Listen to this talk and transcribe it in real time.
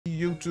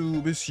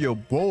YouTube? It's your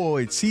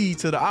boy T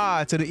to the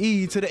I to the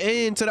E to the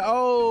N to the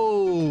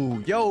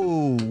O.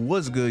 Yo,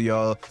 what's good,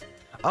 y'all?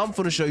 I'm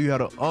gonna show you how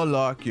to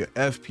unlock your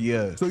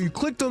FPS. So you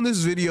clicked on this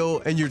video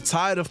and you're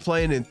tired of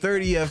playing in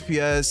 30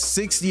 FPS,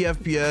 60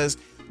 FPS.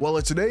 Well,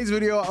 in today's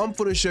video, I'm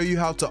gonna show you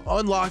how to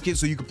unlock it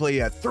so you can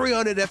play at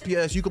 300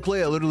 FPS. You can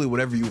play at literally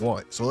whatever you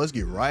want. So let's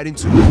get right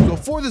into it. So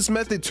for this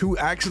method to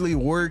actually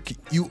work,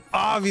 you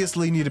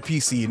obviously need a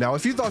PC. Now,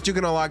 if you thought you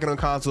can unlock it on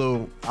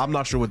console, I'm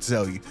not sure what to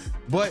tell you.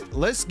 But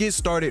let's get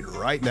started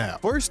right now.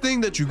 First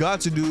thing that you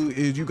got to do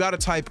is you got to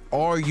type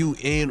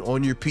RUN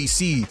on your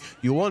PC.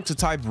 You want to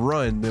type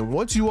run. Then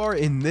once you are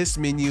in this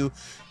menu,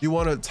 you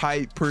want to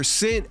type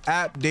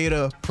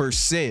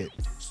 %appdata%.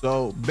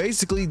 So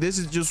basically this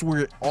is just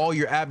where all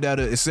your app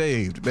data is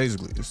saved,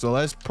 basically. So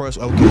let's press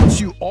OK.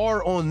 Once you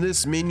are on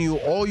this menu,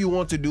 all you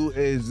want to do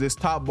is this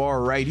top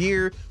bar right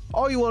here.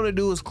 All you want to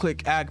do is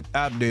click app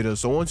data.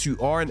 So once you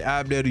are in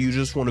app data, you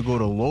just want to go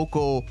to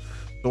local.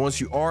 So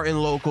once you are in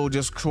local,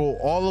 just scroll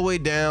all the way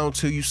down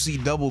till you see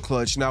double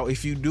clutch. Now,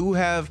 if you do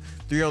have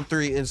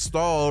 3ON3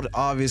 installed,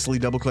 obviously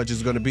double clutch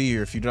is going to be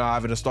here. If you don't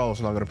have it installed,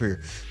 it's not going to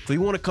appear. So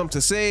you want to come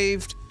to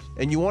saved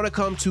and you want to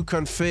come to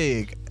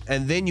config.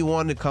 And then you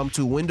want to come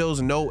to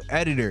Windows No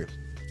Editor.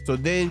 So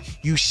then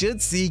you should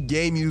see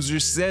game user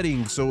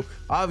settings. So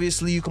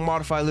obviously you can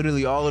modify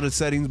literally all of the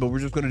settings, but we're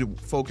just going to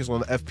focus on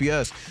the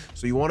FPS.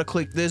 So you want to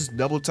click this,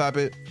 double tap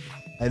it,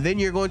 and then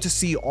you're going to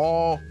see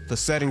all the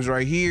settings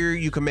right here.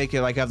 You can make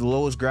it like have the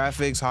lowest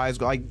graphics,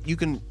 highest, like you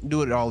can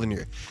do it all in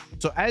here.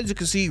 So as you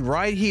can see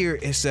right here,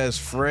 it says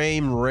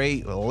frame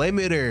rate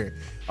limiter.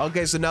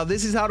 Okay, so now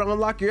this is how to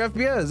unlock your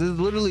FPS. This is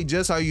literally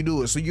just how you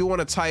do it. So you want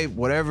to type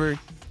whatever.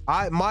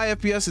 My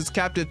FPS is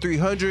capped at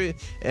 300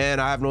 and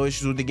I have no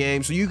issues with the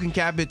game. So you can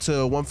cap it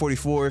to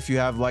 144 if you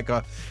have like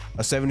a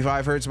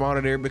 75 hertz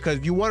monitor, because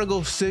you want to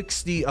go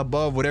 60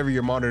 above whatever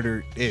your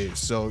monitor is.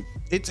 So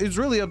it's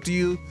really up to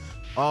you.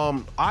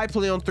 I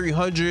play on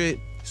 300,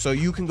 so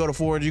you can go to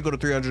 400, you go to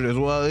 300 as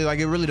well. Like,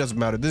 it really doesn't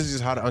matter. This is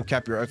just how to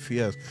uncap your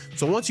FPS.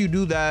 So once you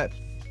do that,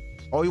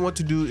 all you want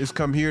to do is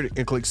come here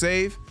and click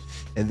save,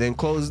 and then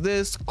close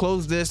this,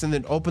 and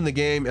then open the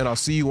game, and I'll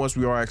see you once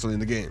we are actually in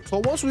the game.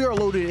 So once we are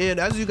loaded in,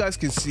 as you guys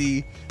can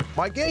see,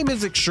 my game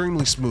is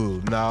extremely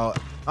smooth. Now,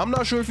 I'm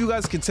not sure if you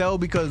guys can tell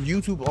because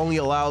YouTube only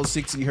allows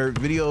 60 hertz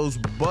videos,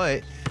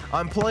 but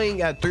I'm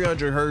playing at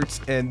 300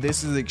 hertz, and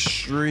this is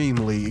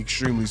extremely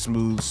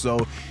smooth.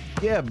 So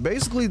yeah,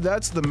 basically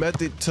that's the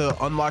method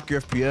to unlock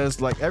your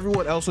FPS. Like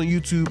everyone else on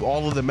YouTube,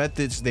 all of the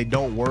methods, they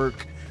don't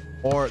work.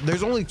 Or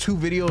there's only 2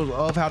 videos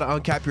of how to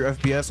uncap your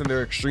FPS, and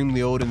they're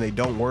extremely old and they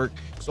don't work.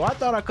 So I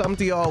thought I'd come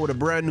to y'all with a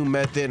brand new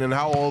method and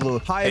how all the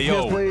high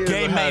FPS players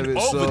game have ain't it.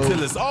 over So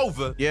till it's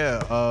over.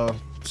 yeah,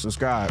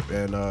 subscribe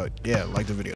and yeah, like the video.